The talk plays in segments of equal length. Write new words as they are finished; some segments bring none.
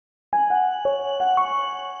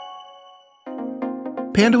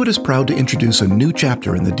Panduit is proud to introduce a new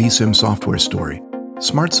chapter in the DSIM software story,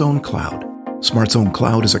 SmartZone Cloud. SmartZone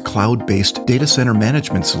Cloud is a cloud-based data center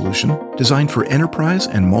management solution designed for enterprise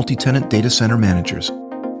and multi-tenant data center managers.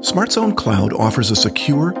 SmartZone Cloud offers a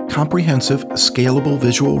secure, comprehensive, scalable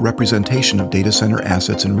visual representation of data center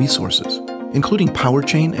assets and resources, including power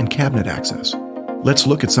chain and cabinet access. Let's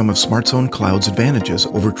look at some of SmartZone Cloud's advantages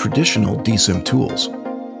over traditional DSIM tools.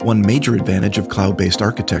 One major advantage of cloud-based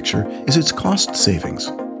architecture is its cost savings.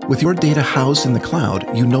 With your data housed in the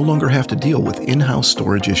cloud, you no longer have to deal with in-house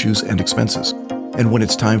storage issues and expenses. And when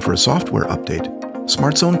it's time for a software update,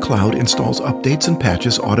 SmartZone Cloud installs updates and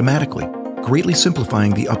patches automatically, greatly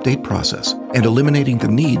simplifying the update process and eliminating the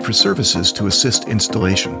need for services to assist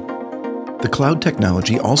installation. The cloud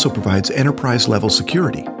technology also provides enterprise-level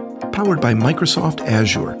security, powered by Microsoft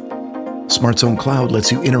Azure. SmartZone Cloud lets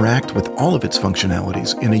you interact with all of its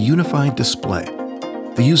functionalities in a unified display.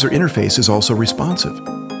 The user interface is also responsive,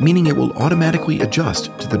 meaning it will automatically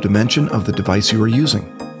adjust to the dimension of the device you are using.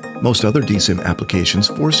 Most other DSIM applications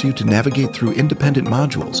force you to navigate through independent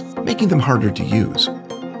modules, making them harder to use.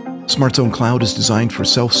 SmartZone Cloud is designed for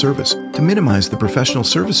self-service to minimize the professional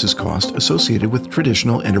services cost associated with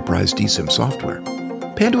traditional enterprise DSIM software.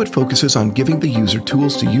 Panduit focuses on giving the user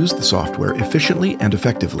tools to use the software efficiently and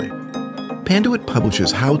effectively. Panduit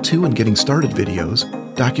publishes how-to and getting started videos,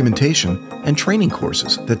 documentation, and training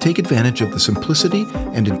courses that take advantage of the simplicity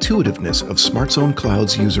and intuitiveness of SmartZone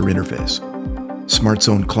Cloud's user interface.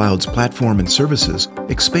 SmartZone Cloud's platform and services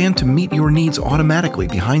expand to meet your needs automatically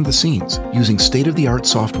behind the scenes using state-of-the-art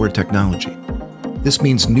software technology. This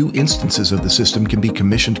means new instances of the system can be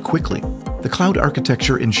commissioned quickly. The cloud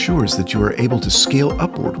architecture ensures that you are able to scale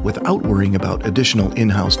upward without worrying about additional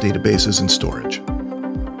in-house databases and storage.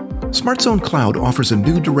 SmartZone Cloud offers a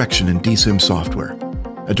new direction in DSIM software,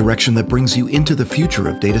 a direction that brings you into the future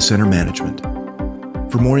of data center management.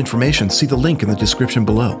 For more information, see the link in the description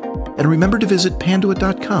below. And remember to visit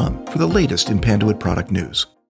Panduit.com for the latest in Panduit product news.